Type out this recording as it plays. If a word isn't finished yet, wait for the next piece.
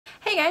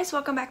Hey guys,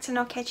 welcome back to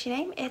No Catchy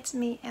Name. It's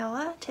me,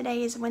 Ella.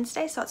 Today is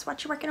Wednesday, so it's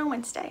What You Working on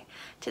Wednesday.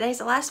 Today's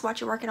the last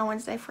What You Working on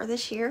Wednesday for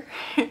this year,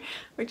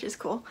 which is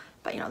cool.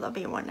 But you know, there'll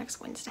be one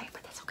next Wednesday,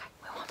 but that's okay.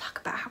 We won't talk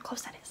about how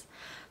close that is.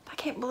 But I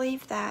can't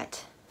believe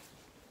that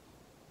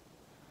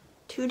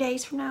 2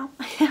 days from now,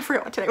 I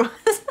forgot what today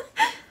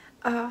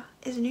was,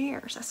 is New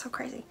Year's. That's so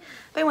crazy.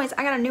 But anyways,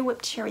 I got a new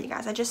WIP to share with you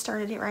guys. I just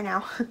started it right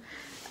now.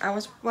 I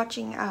was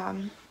watching,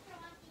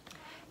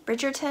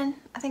 Bridgerton,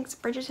 I think it's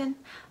Bridgerton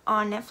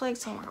on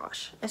Netflix. Oh my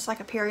gosh, it's like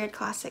a period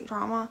classic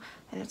drama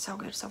and it's so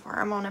good so far.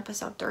 I'm on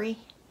episode 3 and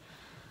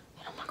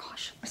oh my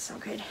gosh, it's so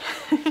good.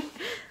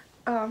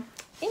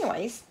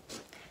 Anyways,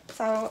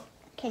 so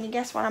can you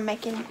guess what I'm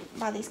making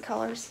by these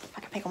colors? I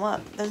can pick them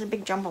up. Those are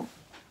big jumbo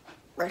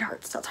red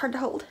hearts, so it's hard to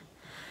hold.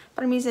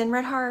 But I'm using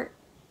red heart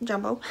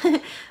jumbo,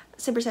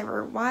 Super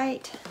Saver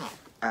white,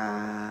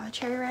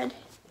 cherry red,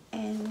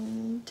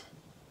 and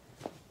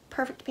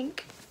perfect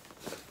pink.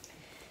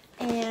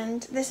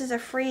 And this is a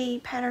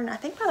free pattern, I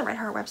think by the Red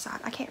Heart website.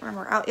 I can't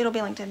remember. It'll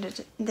be linked in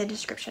the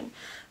description.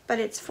 But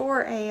it's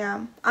for a,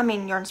 Yarn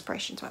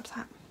Inspirations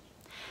website.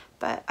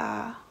 But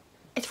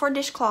it's for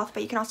dishcloth,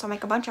 but you can also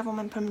make a bunch of them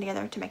and put them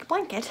together to make a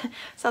blanket. So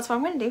that's what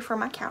I'm going to do for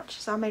my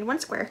couch. So I made one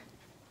square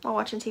while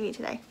watching TV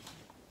today.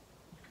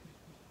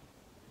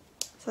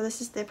 So this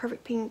is the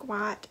perfect pink,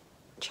 white,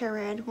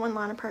 cherry red, one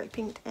line of perfect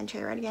pink and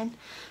cherry red again.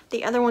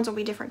 The other ones will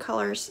be different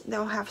colors.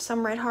 They'll have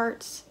some red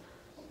hearts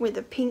with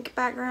a pink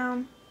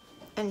background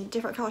and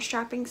different color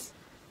strappings.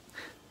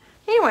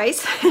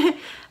 Anyways, I'm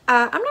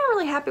not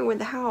really happy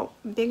with how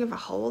big of a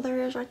hole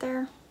there is right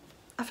there.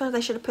 I feel like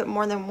they should have put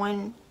more than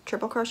one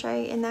triple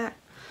crochet in that,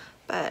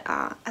 but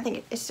I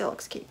think it still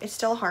looks cute. It's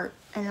still a heart,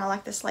 and I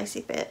like this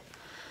lacy bit.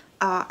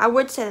 I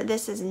would say that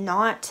this is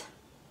not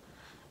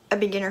a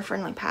beginner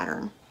friendly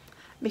pattern,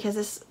 because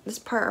this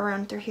part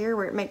around through here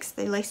where it makes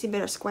the lacy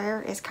bit a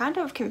square is kind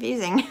of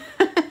confusing.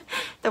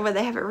 The way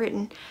they have it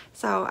written.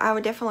 So I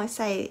would definitely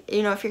say,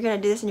 you know, if you're going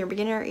to do this in your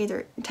beginner,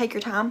 either take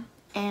your time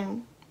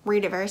and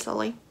read it very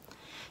slowly.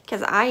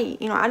 Because I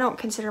don't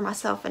consider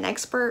myself an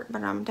expert,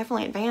 but I'm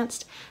definitely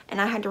advanced, and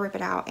I had to rip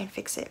it out and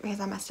fix it because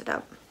I messed it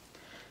up.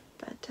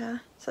 But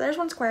so there's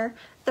one square.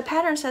 The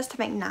pattern says to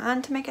make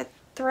 9 to make a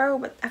throw,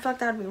 but I feel like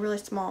that would be really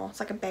small.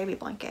 It's like a baby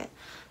blanket.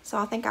 So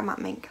I think I might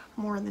make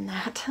more than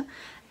that.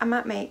 I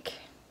might make,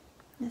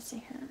 let's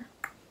see here,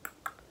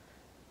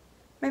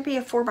 maybe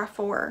a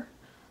 4x4.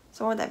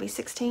 So what would that be,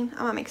 16?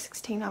 I might make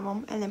 16 of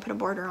them and then put a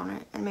border on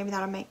it, and maybe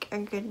that'll make a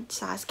good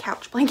size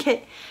couch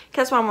blanket.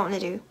 Because that's what I'm wanting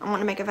to do. I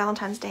want to make a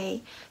Valentine's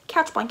Day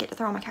couch blanket to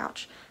throw on my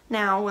couch.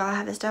 Now, will I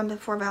have this done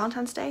before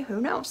Valentine's Day? Who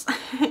knows?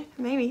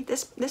 Maybe.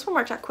 This one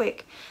works out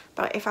quick.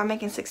 But if I'm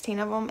making 16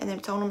 of them and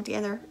then sewing them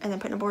together and then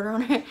putting a border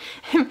on it,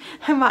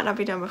 it might not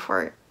be done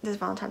before this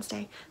Valentine's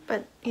Day.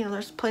 But, you know,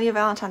 there's plenty of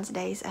Valentine's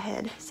Days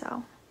ahead.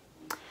 So,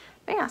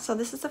 but yeah, so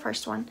this is the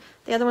first one.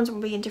 The other ones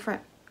will be in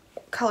different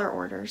color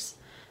orders.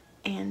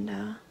 And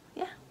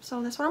yeah,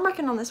 so that's what I'm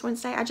working on this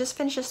Wednesday. I just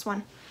finished this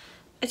one.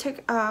 It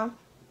took well,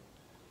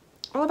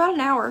 about an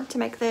hour to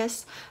make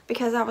this,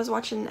 because I was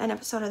watching an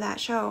episode of that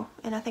show,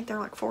 and I think they're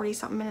like 40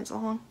 something minutes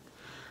long.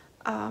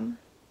 So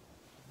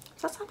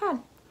that's not bad.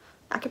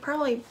 I could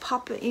probably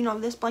pop it, you know,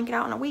 this blanket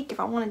out in a week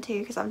if I wanted to,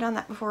 because I've done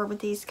that before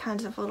with these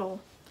kinds of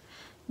little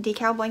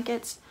decal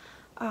blankets.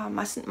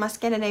 My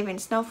Scandinavian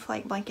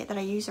snowflake blanket that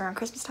I use around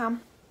Christmas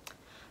time.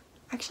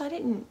 Actually,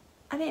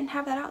 I didn't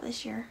have that out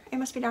this year. It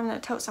must be down in a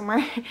tote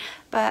somewhere.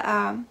 But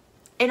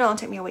it only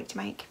took me a week to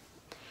make.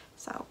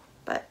 So,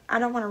 but I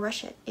don't want to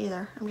rush it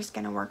either. I'm just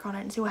going to work on it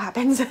and see what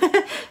happens.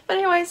 But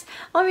anyways,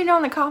 let me know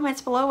in the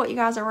comments below what you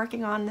guys are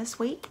working on this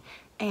week.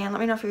 And let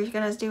me know if you're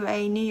going to do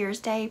a New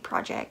Year's Day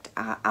project.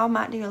 I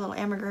might do a little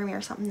amigurumi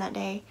or something that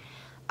day.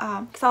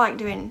 Because I like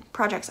doing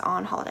projects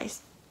on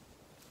holidays.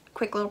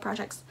 Quick little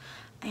projects.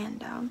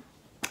 And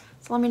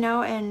so let me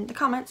know in the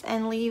comments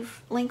and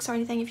leave links or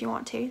anything if you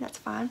want to. That's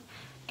fine.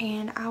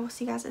 And I will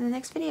see you guys in the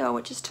next video,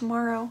 which is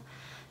tomorrow.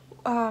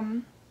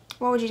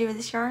 What would you do with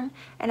this yarn?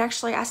 And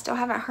actually, I still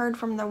haven't heard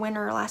from the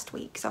winner last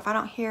week. So if I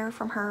don't hear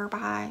from her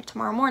by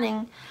tomorrow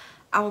morning,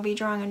 I will be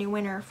drawing a new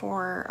winner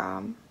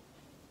for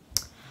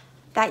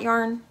that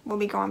yarn. Will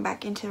be going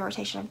back into the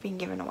rotation of being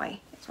given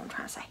away. That's what I'm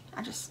trying to say.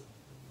 I just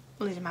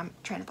losing my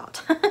train of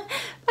thought.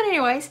 But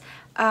anyways,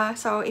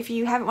 so if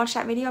you haven't watched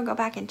that video, go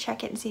back and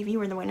check it and see if you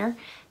were the winner.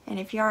 And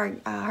if you are,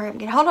 hurry up and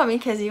get a hold of me,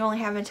 because you only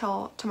have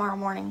until tomorrow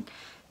morning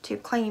to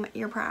claim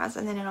your prize,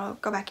 and then it'll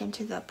go back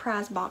into the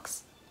prize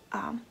box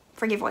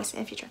for giveaways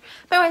in the future.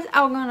 But anyways,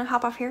 I'm going to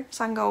hop off here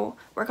so I can go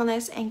work on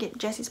this and get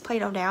Jesse's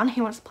Play-Doh down.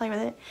 He wants to play with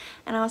it.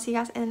 And I'll see you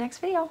guys in the next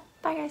video.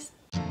 Bye guys.